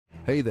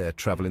Hey there,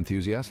 travel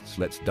enthusiasts.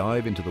 Let's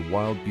dive into the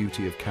wild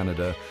beauty of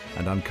Canada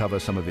and uncover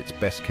some of its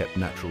best-kept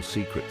natural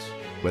secrets.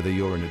 Whether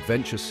you're an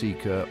adventure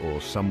seeker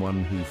or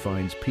someone who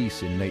finds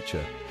peace in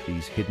nature,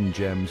 these hidden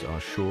gems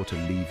are sure to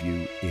leave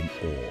you in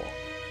awe.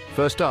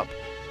 First up,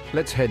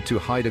 let's head to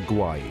Haida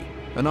Gwaii,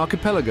 an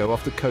archipelago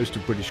off the coast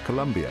of British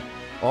Columbia.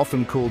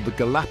 Often called the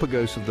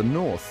Galapagos of the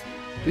North,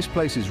 this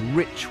place is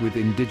rich with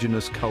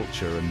indigenous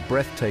culture and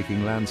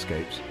breathtaking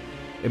landscapes.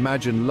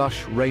 Imagine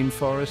lush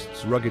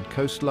rainforests, rugged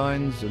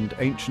coastlines, and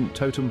ancient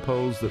totem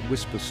poles that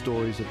whisper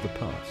stories of the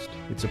past.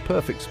 It's a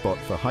perfect spot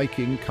for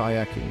hiking,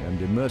 kayaking,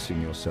 and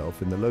immersing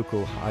yourself in the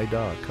local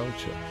Haida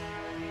culture.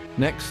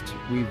 Next,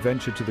 we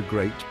venture to the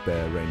Great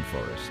Bear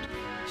Rainforest.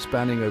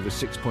 Spanning over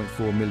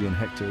 6.4 million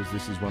hectares,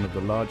 this is one of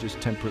the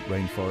largest temperate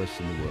rainforests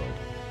in the world.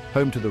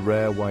 Home to the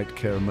rare white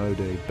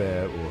Kermode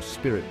bear or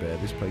spirit bear,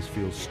 this place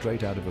feels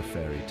straight out of a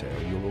fairy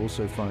tale. You'll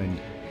also find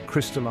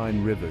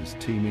crystalline rivers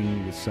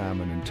teeming with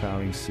salmon and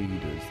towering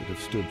cedars that have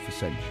stood for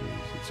centuries.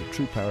 It's a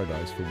true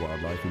paradise for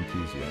wildlife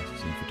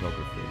enthusiasts and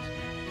photographers.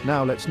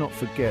 Now let's not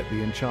forget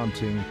the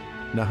enchanting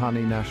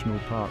Nahanni National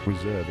Park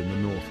Reserve in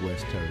the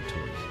Northwest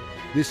Territories.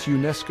 This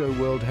UNESCO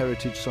World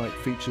Heritage Site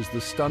features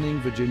the stunning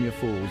Virginia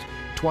Falls,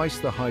 twice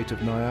the height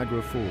of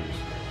Niagara Falls.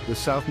 The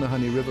South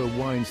Nahanni River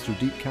winds through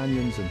deep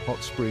canyons and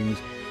hot springs,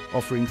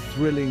 offering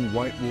thrilling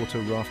whitewater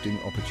rafting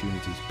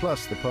opportunities.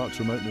 Plus, the park's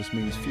remoteness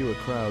means fewer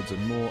crowds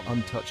and more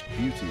untouched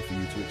beauty for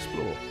you to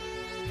explore.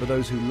 For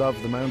those who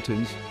love the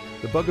mountains,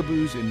 the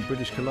Bugaboos in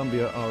British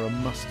Columbia are a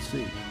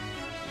must-see.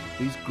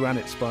 These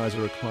granite spires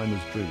are a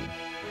climber's dream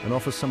and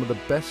offer some of the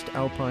best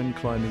alpine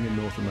climbing in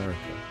North America.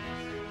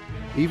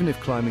 Even if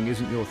climbing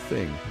isn't your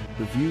thing,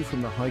 the view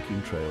from the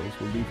hiking trails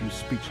will leave you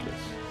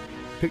speechless.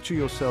 Picture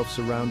yourself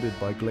surrounded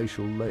by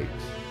glacial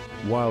lakes,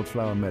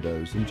 wildflower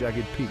meadows, and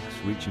jagged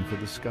peaks reaching for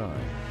the sky.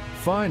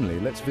 Finally,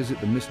 let's visit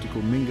the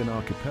mystical Mingan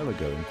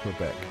Archipelago in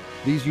Quebec.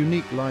 These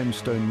unique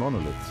limestone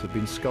monoliths have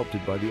been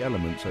sculpted by the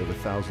elements over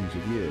thousands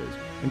of years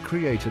and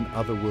create an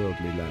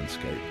otherworldly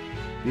landscape.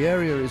 The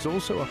area is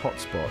also a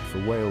hotspot for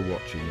whale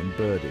watching and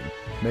birding,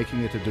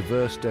 making it a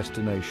diverse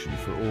destination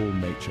for all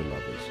nature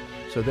lovers.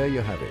 So there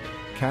you have it,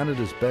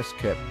 Canada's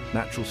best-kept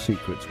natural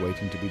secrets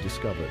waiting to be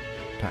discovered.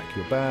 Pack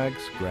your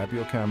bags, grab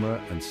your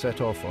camera, and set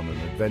off on an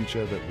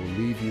adventure that will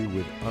leave you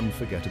with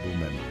unforgettable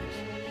memories.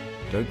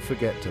 Don't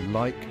forget to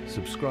like,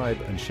 subscribe,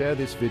 and share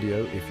this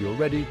video if you're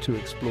ready to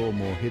explore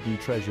more hidden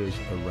treasures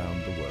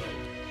around the world.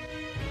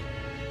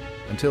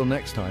 Until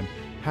next time,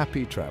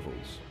 happy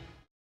travels.